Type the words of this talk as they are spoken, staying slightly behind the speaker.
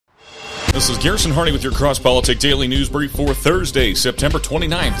This is Garrison Hardy with your Cross Politic Daily News Brief for Thursday, September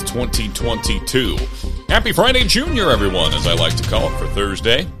 29th, 2022. Happy Friday, Junior, everyone, as I like to call it for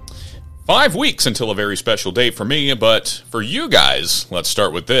Thursday. 5 weeks until a very special day for me, but for you guys, let's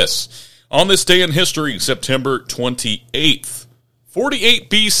start with this. On this day in history, September 28th, 48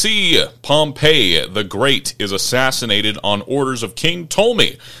 BC, Pompey the Great is assassinated on orders of King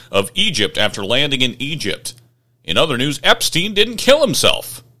Ptolemy of Egypt after landing in Egypt. In other news, Epstein didn't kill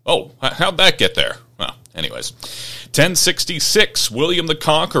himself. Oh, how'd that get there? Well, anyways. 1066, William the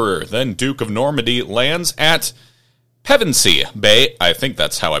Conqueror, then Duke of Normandy, lands at Pevensey Bay, I think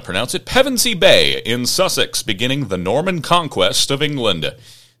that's how I pronounce it, Pevensey Bay in Sussex, beginning the Norman conquest of England.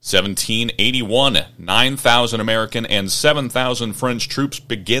 1781, 9,000 American and 7,000 French troops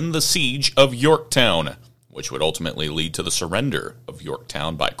begin the siege of Yorktown, which would ultimately lead to the surrender of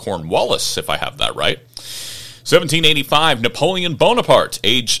Yorktown by Cornwallis, if I have that right. 1785, Napoleon Bonaparte,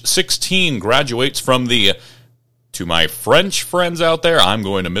 age 16, graduates from the, to my French friends out there, I'm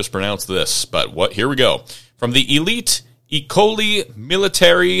going to mispronounce this, but here we go, from the Elite École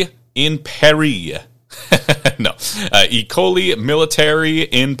Militaire in Paris. École Militaire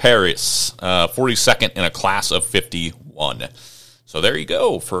in Paris, 42nd in a class of 51. So there you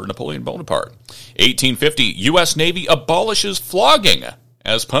go for Napoleon Bonaparte. 1850, U.S. Navy abolishes flogging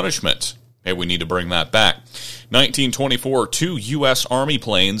as punishment. Hey, we need to bring that back. 1924, 2 U.S. Army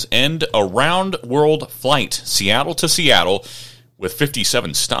planes end a round-world flight, Seattle to Seattle, with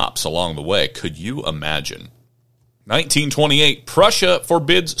 57 stops along the way. Could you imagine? 1928, Prussia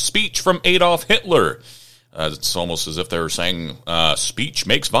forbids speech from Adolf Hitler. It's almost as if they were saying, speech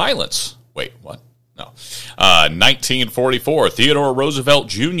makes violence. Wait, what? No. 1944, Theodore Roosevelt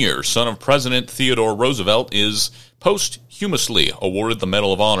Jr., son of President Theodore Roosevelt, is posthumously awarded the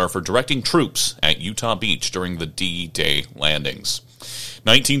Medal of Honor for directing troops at Utah Beach during the D-Day landings.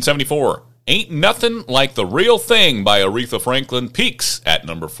 1974, Ain't Nothing Like the Real Thing by Aretha Franklin peaks at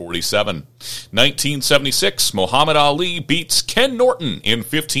number 47. 1976, Muhammad Ali beats Ken Norton in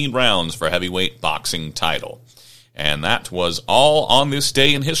 15 rounds for heavyweight boxing title. And that was all on this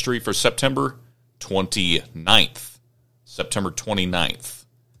day in history for September 29th. September 29th.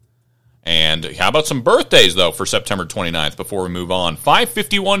 And how about some birthdays, though, for September 29th before we move on?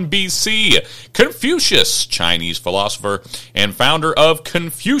 551 BC, Confucius, Chinese philosopher and founder of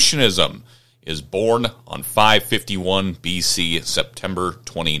Confucianism, is born on 551 BC, September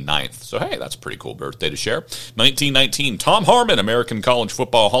 29th. So, hey, that's a pretty cool birthday to share. 1919, Tom Harmon, American College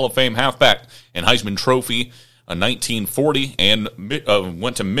Football Hall of Fame halfback and Heisman Trophy. 1940, and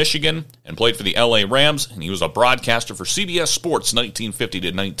went to Michigan and played for the LA Rams, and he was a broadcaster for CBS Sports 1950 to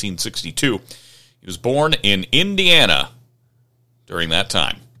 1962. He was born in Indiana during that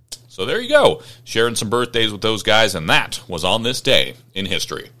time. So there you go, sharing some birthdays with those guys, and that was on this day in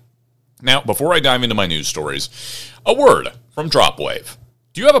history. Now, before I dive into my news stories, a word from Dropwave.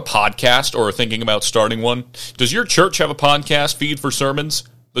 Do you have a podcast or are thinking about starting one? Does your church have a podcast feed for sermons?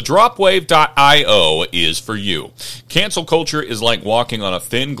 The Dropwave.io is for you. Cancel culture is like walking on a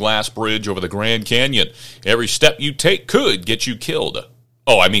thin glass bridge over the Grand Canyon. Every step you take could get you killed.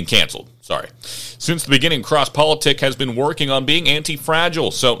 Canceled. Sorry. Since the beginning, Cross Politic has been working on being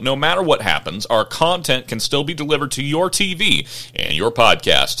anti-fragile, so no matter what happens, our content can still be delivered to your TV and your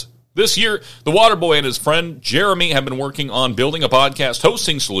podcast. This year, the Waterboy and his friend Jeremy have been working on building a podcast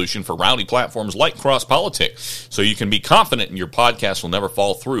hosting solution for rowdy platforms like Cross Politic, so you can be confident your podcast will never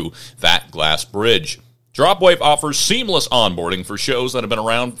fall through that glass bridge. Dropwave offers seamless onboarding for shows that have been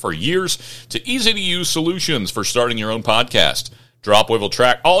around for years to easy-to-use solutions for starting your own podcast. Dropwave will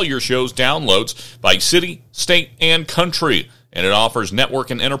track all your show's downloads by city, state, and country, and it offers network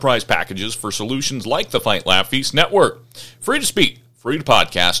and enterprise packages for solutions like the Fight Laugh Feast network. Free to speak. Free to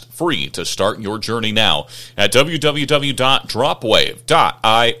podcast, free to start your journey now at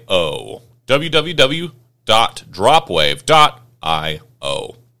www.dropwave.io.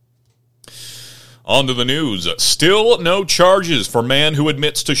 www.dropwave.io. On to the news. Still no charges for man who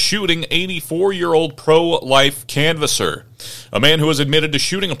admits to shooting 84-year-old pro-life canvasser. A man who has admitted to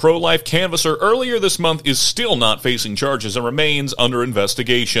shooting a pro-life canvasser earlier this month is still not facing charges and remains under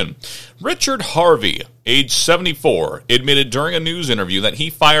investigation. Richard Harvey, age 74, admitted during a news interview that he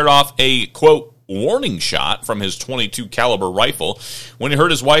fired off a, quote, warning shot from his .22 caliber rifle when he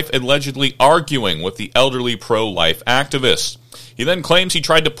heard his wife allegedly arguing with the elderly pro-life activist. He then claims he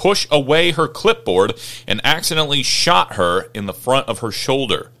tried to push away her clipboard and accidentally shot her in the front of her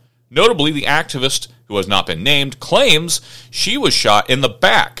shoulder. Notably, the activist, who has not been named, claims she was shot in the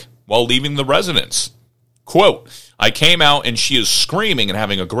back while leaving the residence. Quote, I came out and she is screaming and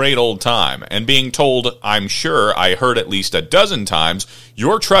having a great old time and being told, I'm sure I heard at least a dozen times,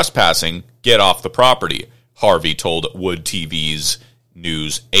 you're trespassing, get off the property, Harvey told Wood TV's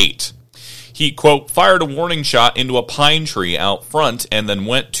News 8. He, quote, fired a warning shot into a pine tree out front and then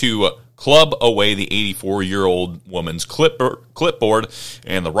went to club away the 84-year-old woman's clipboard,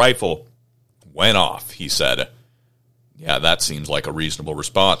 and the rifle went off, he said. Yeah, that seems like a reasonable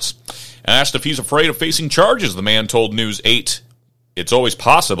response. Asked if he's afraid of facing charges, the man told News 8, it's always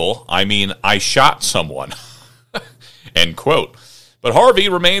possible. I mean, I shot someone. End quote. But Harvey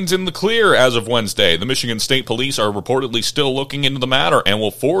remains in the clear as of Wednesday. The Michigan State Police are reportedly still looking into the matter and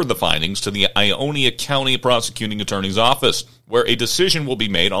will forward the findings to the Ionia County Prosecuting Attorney's Office, where a decision will be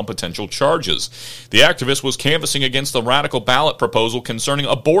made on potential charges. The activist was canvassing against the radical ballot proposal concerning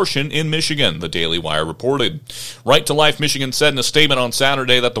abortion in Michigan, the Daily Wire reported. Right to Life Michigan said in a statement on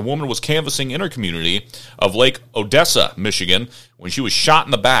Saturday that the woman was canvassing in her community of Lake Odessa, Michigan, when she was shot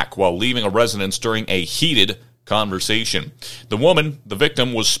in the back while leaving a residence during a heated conversation. The woman, the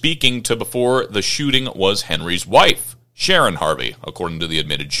victim, was speaking to before the shooting was Henry's wife, Sharon Harvey, according to the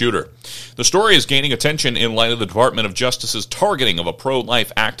admitted shooter. The story is gaining attention in light of the Department of Justice's targeting of a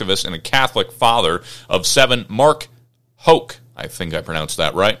pro-life activist and a Catholic father of 7, Mark Hoke, I think I pronounced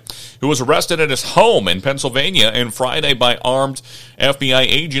that right, who was arrested at his home in Pennsylvania on Friday by armed FBI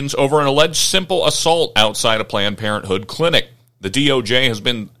agents over an alleged simple assault outside a Planned Parenthood clinic. The DOJ has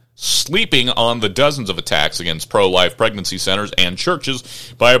been sleeping on the dozens of attacks against pro-life pregnancy centers and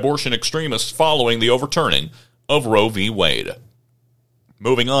churches by abortion extremists following the overturning of Roe v. Wade.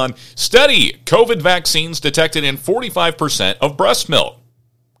 Moving on, study, COVID vaccines detected in 45% of breast milk.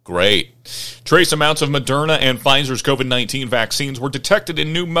 Great. Trace amounts of Moderna and Pfizer's COVID-19 vaccines were detected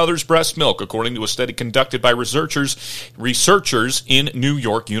in new mother's breast milk, according to a study conducted by researchers in New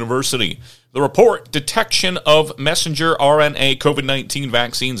York University. The report, Detection of Messenger RNA COVID-19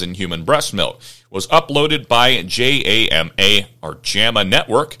 Vaccines in Human Breast Milk, was uploaded by JAMA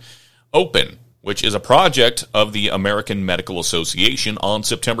Network Open, which is a project of the American Medical Association, on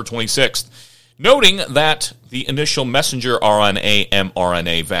September 26th. Noting that the initial messenger RNA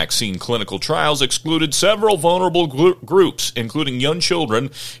mRNA vaccine clinical trials excluded several vulnerable groups, including young children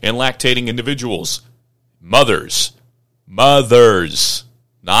and lactating individuals. Mothers,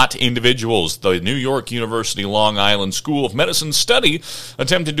 not individuals. The New York University Long Island School of Medicine study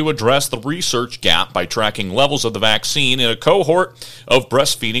attempted to address the research gap by tracking levels of the vaccine in a cohort of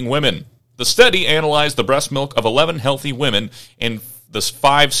breastfeeding women. The study analyzed the breast milk of 11 healthy women and the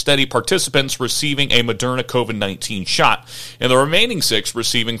 5 study participants receiving a Moderna COVID-19 shot, and the remaining 6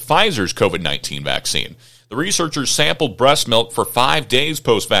 receiving Pfizer's COVID-19 vaccine. The researchers sampled breast milk for 5 days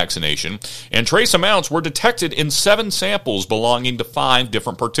post-vaccination, and trace amounts were detected in 7 samples belonging to 5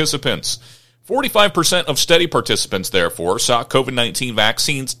 different participants. 45% of study participants, therefore, saw COVID-19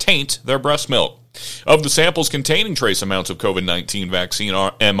 vaccines taint their breast milk. Of the samples containing trace amounts of COVID-19 vaccine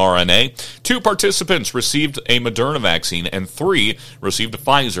mRNA, 2 participants received a Moderna vaccine and 3 received a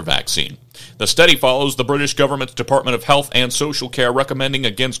Pfizer vaccine. The study follows the British government's Department of Health and Social Care recommending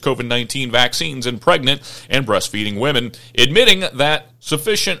against COVID-19 vaccines in pregnant and breastfeeding women, admitting that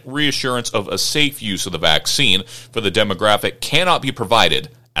sufficient reassurance of a safe use of the vaccine for the demographic cannot be provided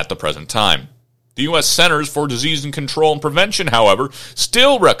at the present time. The U.S. Centers for Disease and Control and Prevention, however,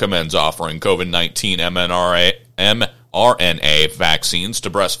 still recommends offering COVID-19 mRNA vaccines to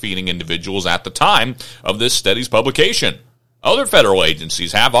breastfeeding individuals at the time of this study's publication. Other federal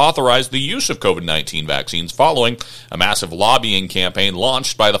agencies have authorized the use of COVID-19 vaccines following a massive lobbying campaign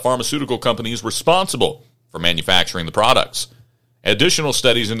launched by the pharmaceutical companies responsible for manufacturing the products. Additional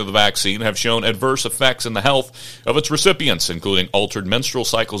studies into the vaccine have shown adverse effects in the health of its recipients, including altered menstrual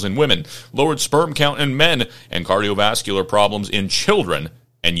cycles in women, lowered sperm count in men, and cardiovascular problems in children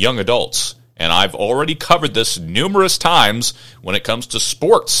and young adults. And I've already covered this numerous times when it comes to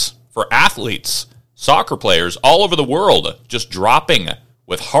sports for athletes, soccer players all over the world just dropping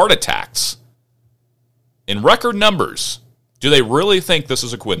with heart attacks in record numbers. Do they really think this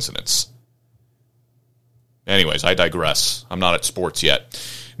is a coincidence? Anyways, I digress. I'm not at sports yet.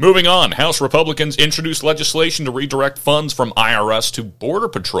 Moving on, House Republicans introduced legislation to redirect funds from IRS to Border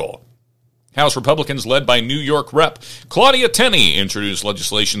Patrol. House Republicans, led by New York Rep. Claudia Tenney, introduced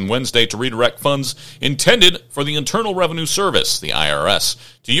legislation Wednesday to redirect funds intended for the Internal Revenue Service, the IRS,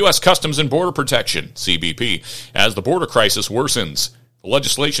 to U.S. Customs and Border Protection, CBP, as the border crisis worsens. The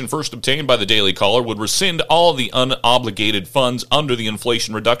legislation first obtained by the Daily Caller would rescind all the unobligated funds under the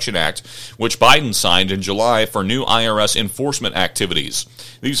Inflation Reduction Act, which Biden signed in July for new IRS enforcement activities.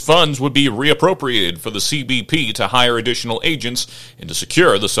 These funds would be reappropriated for the CBP to hire additional agents and to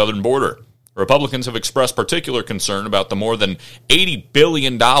secure the southern border. Republicans have expressed particular concern about the more than $80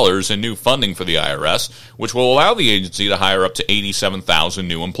 billion in new funding for the IRS, which will allow the agency to hire up to 87,000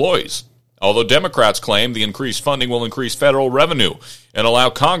 new employees. Although Democrats claim the increased funding will increase federal revenue and allow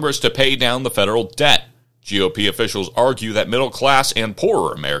Congress to pay down the federal debt, GOP officials argue that middle-class and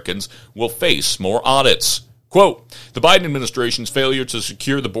poorer Americans will face more audits. Quote, the Biden administration's failure to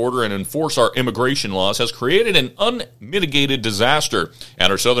secure the border and enforce our immigration laws has created an unmitigated disaster at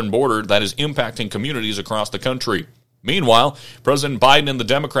our southern border that is impacting communities across the country. Meanwhile, President Biden and the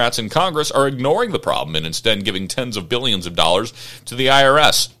Democrats in Congress are ignoring the problem and instead giving tens of billions of dollars to the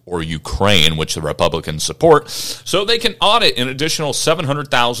IRS, or Ukraine, which the Republicans support, so they can audit an additional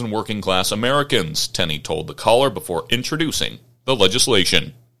 700,000 working-class Americans, Tenney told the caller before introducing the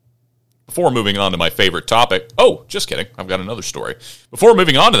legislation. Before moving on to my favorite topic, just kidding, I've got another story. Before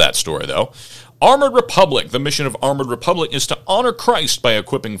moving on to that story, though, Armored Republic. The mission of Armored Republic is to honor Christ by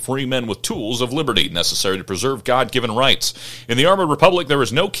equipping free men with tools of liberty necessary to preserve God-given rights. In the Armored Republic, there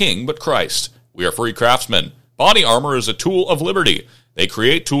is no king but Christ. We are free craftsmen. Body armor is a tool of liberty. They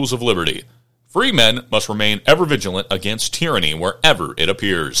create tools of liberty. Free men must remain ever vigilant against tyranny wherever it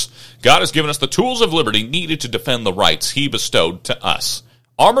appears. God has given us the tools of liberty needed to defend the rights he bestowed to us.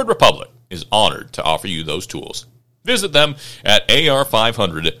 Armored Republic is honored to offer you those tools. Visit them at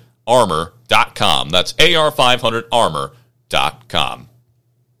ar500armor.com. That's ar500armor.com.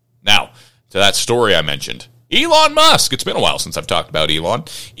 Now, to that story I mentioned. Elon Musk. It's been a while since I've talked about Elon.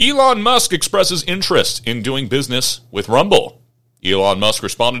 Elon Musk expresses interest in doing business with Rumble. Elon Musk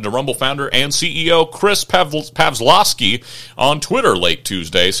responded to Rumble founder and CEO Chris Pavlovski on Twitter late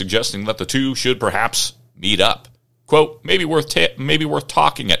Tuesday, suggesting that the two should perhaps meet up. Quote, maybe worth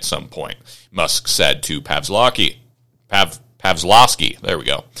talking at some point, Musk said to Pavlovski. There we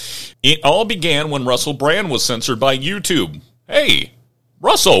go. It all began when Russell Brand was censored by YouTube. Hey,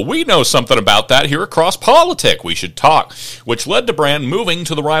 Russell, we know something about that here at Cross Politic. We should talk, which led to Brand moving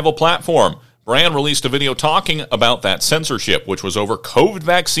to the rival platform. Brand released a video talking about that censorship, which was over COVID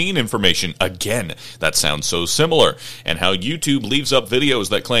vaccine information. Again, that sounds so similar. And how YouTube leaves up videos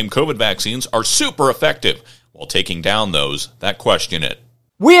that claim COVID vaccines are super effective, while taking down those that question it.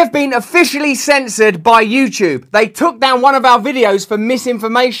 We have been officially censored by YouTube. They took down one of our videos for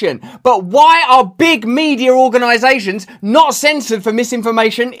misinformation. But why are big media organizations not censored for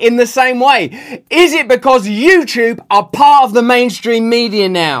misinformation in the same way? Is it because YouTube are part of the mainstream media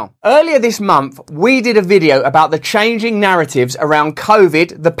now? Earlier this month, we did a video about the changing narratives around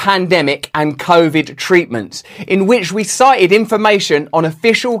COVID, the pandemic, and COVID treatments, in which we cited information on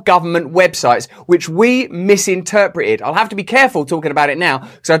official government websites, which we misinterpreted. I'll have to be careful talking about it now,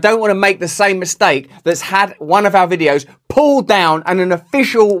 because I don't want to make the same mistake that's had one of our videos pulled down and an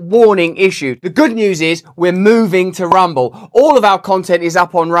official warning issued. The good news is we're moving to Rumble. All of our content is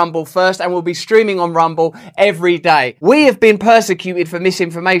up on Rumble first and we'll be streaming on Rumble every day. We have been persecuted for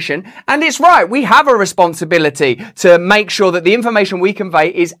misinformation, and it's right. We have a responsibility to make sure that the information we convey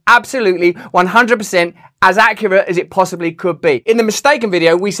is absolutely 100% as accurate as it possibly could be. In the mistaken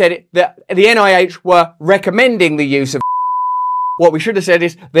video, we said that the NIH were recommending the use of. What we should have said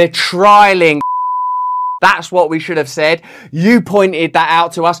is they're trialing. That's what we should have said. You pointed that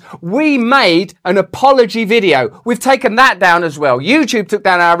out to us. We made an apology video. We've taken that down as well. YouTube took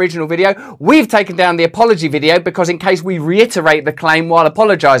down our original video. We've taken down the apology video because in case we reiterate the claim while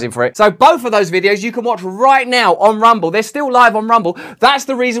apologizing for it. So both of those videos you can watch right now on Rumble. They're still live on Rumble. That's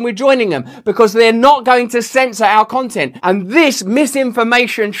the reason we're joining them, because they're not going to censor our content. And this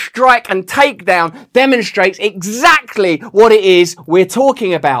misinformation strike and takedown demonstrates exactly what it is we're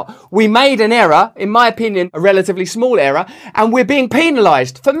talking about. We made an error, in my opinion, a relatively small error, and we're being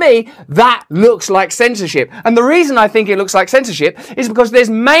penalized. For me, that looks like censorship. And the reason I think it looks like censorship is because there's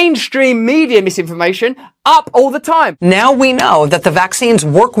mainstream media misinformation up all the time. Now we know that the vaccines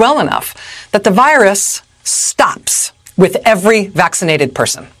work well enough that the virus stops with every vaccinated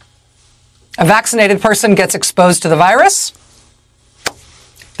person. A vaccinated person gets exposed to the virus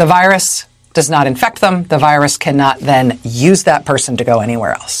does not infect them. The virus cannot then use that person to go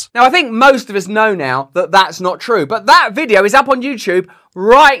anywhere else. Now, I think most of us know now that that's not true, but that video is up on YouTube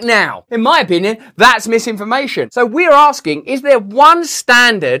right now. In my opinion, that's misinformation. So we're asking, is there one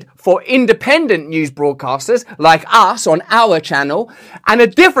standard for independent news broadcasters like us on our channel and a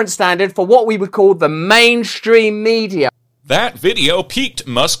different standard for what we would call the mainstream media? That video piqued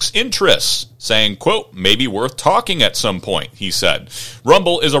Musk's interest, saying, quote, maybe worth talking at some point, he said.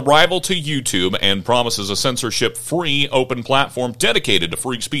 Rumble is a rival to YouTube and promises a censorship-free open platform dedicated to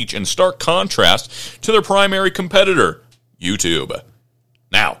free speech in stark contrast to their primary competitor, YouTube.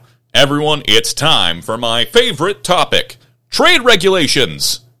 Now, everyone, it's time for my favorite topic, trade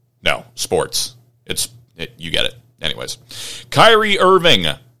regulations. No, sports. You get it. Anyways, Kyrie Irving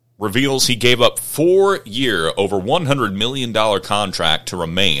reveals he gave up 4-year, over $100 million contract to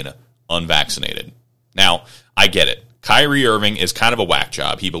remain unvaccinated. Now, I get it. Kyrie Irving is kind of a whack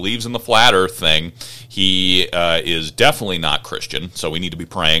job. He believes in the flat earth thing. He is definitely not Christian, so we need to be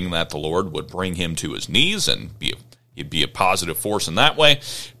praying that the Lord would bring him to his knees and he'd be a positive force in that way.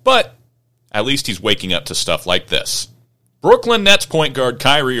 But at least he's waking up to stuff like this. Brooklyn Nets point guard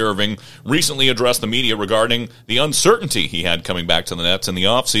Kyrie Irving recently addressed the media regarding the uncertainty he had coming back to the Nets in the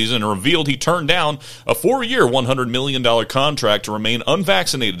offseason and revealed he turned down a 4-year, $100 million contract to remain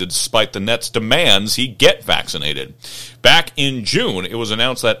unvaccinated despite the Nets' demands he get vaccinated. Back in June, it was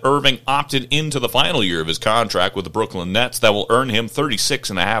announced that Irving opted into the final year of his contract with the Brooklyn Nets that will earn him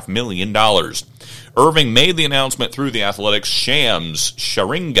 $36.5 million. Irving made the announcement through the Athletics' Shams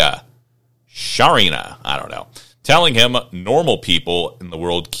Charania, I don't know, telling him normal people in the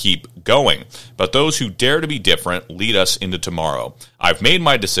world keep going, but those who dare to be different lead us into tomorrow. I've made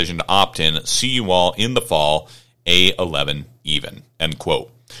my decision to opt in. See you all in the fall, A11 even, end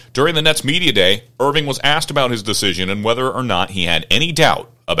quote. During the Nets media day, Irving was asked about his decision and whether or not he had any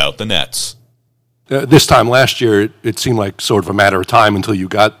doubt about the Nets. This time last year, it seemed like sort of a matter of time until you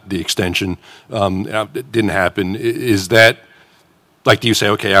got the extension. It didn't happen. Is that, like, do you say,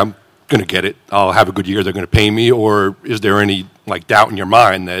 okay, I'm going to get it, I'll have a good year, they're going to pay me, or is there any doubt in your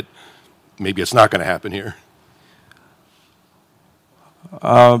mind that maybe it's not going to happen here?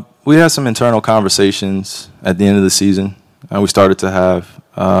 We had some internal conversations at the end of the season, and we started to have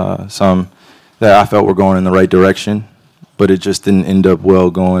some that I felt were going in the right direction, but it just didn't end up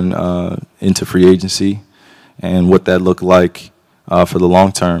well going into free agency and what that looked like for the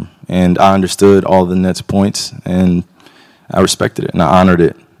long term. And I understood all the Nets' points, and I respected it, and I honored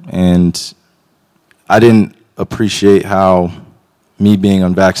it. And I didn't appreciate how me being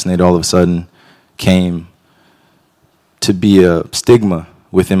unvaccinated all of a sudden came to be a stigma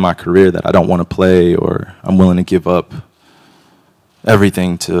within my career that I don't want to play or I'm willing to give up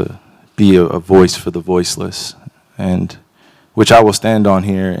everything to be a voice for the voiceless. And which I will stand on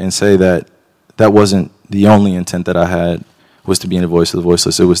here and say that that wasn't the only intent that I had, was to be in a voice of the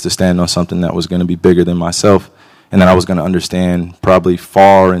voiceless. It was to stand on something that was going to be bigger than myself, and that I was going to understand probably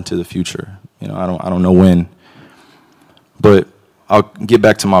far into the future. I don't know when. But I'll get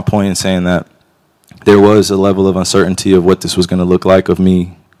back to my point in saying that there was a level of uncertainty of what this was going to look like of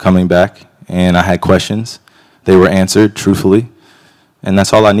me coming back, and I had questions. They were answered truthfully, and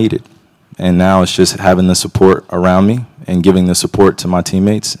that's all I needed. And now it's just having the support around me and giving the support to my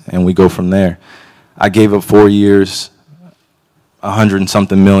teammates, and we go from there. I gave up 4 years,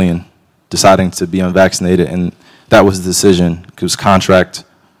 100-something million, deciding to be unvaccinated, and that was the decision, because contract,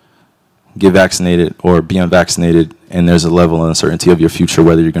 get vaccinated or be unvaccinated, and there's a level of uncertainty of your future,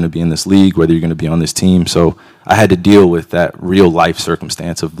 whether you're going to be in this league, whether you're going to be on this team. So I had to deal with that real life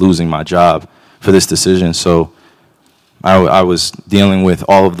circumstance of losing my job for this decision. So I was dealing with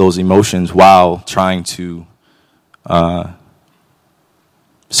all of those emotions while trying to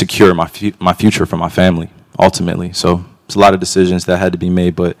secure my future for my family, ultimately. So it's a lot of decisions that had to be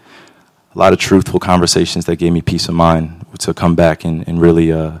made, but a lot of truthful conversations that gave me peace of mind to come back and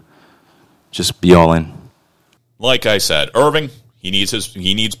really just be all in. Like I said, Irving, he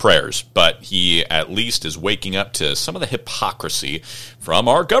needs prayers, but he at least is waking up to some of the hypocrisy from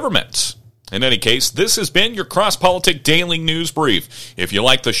our government. In any case, this has been your CrossPolitic Daily News Brief. If you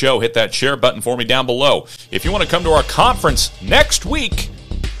like the show, hit that share button for me down below. If you want to come to our conference next week,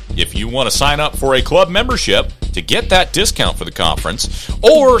 if you want to sign up for a club membership to get that discount for the conference,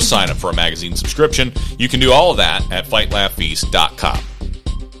 or sign up for a magazine subscription, you can do all of that at FightLaughFeast.com.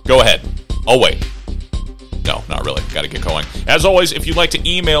 Go ahead. I'll wait. No, not really. Got to get going. As always, if you'd like to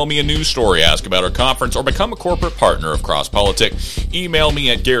email me a news story, ask about our conference, or become a corporate partner of CrossPolitic, email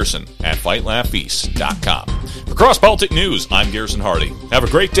me at Garrison@FightLaughFeast.com. For CrossPolitic News, I'm Garrison Hardy. Have a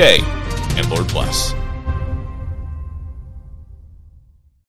great day, and Lord bless.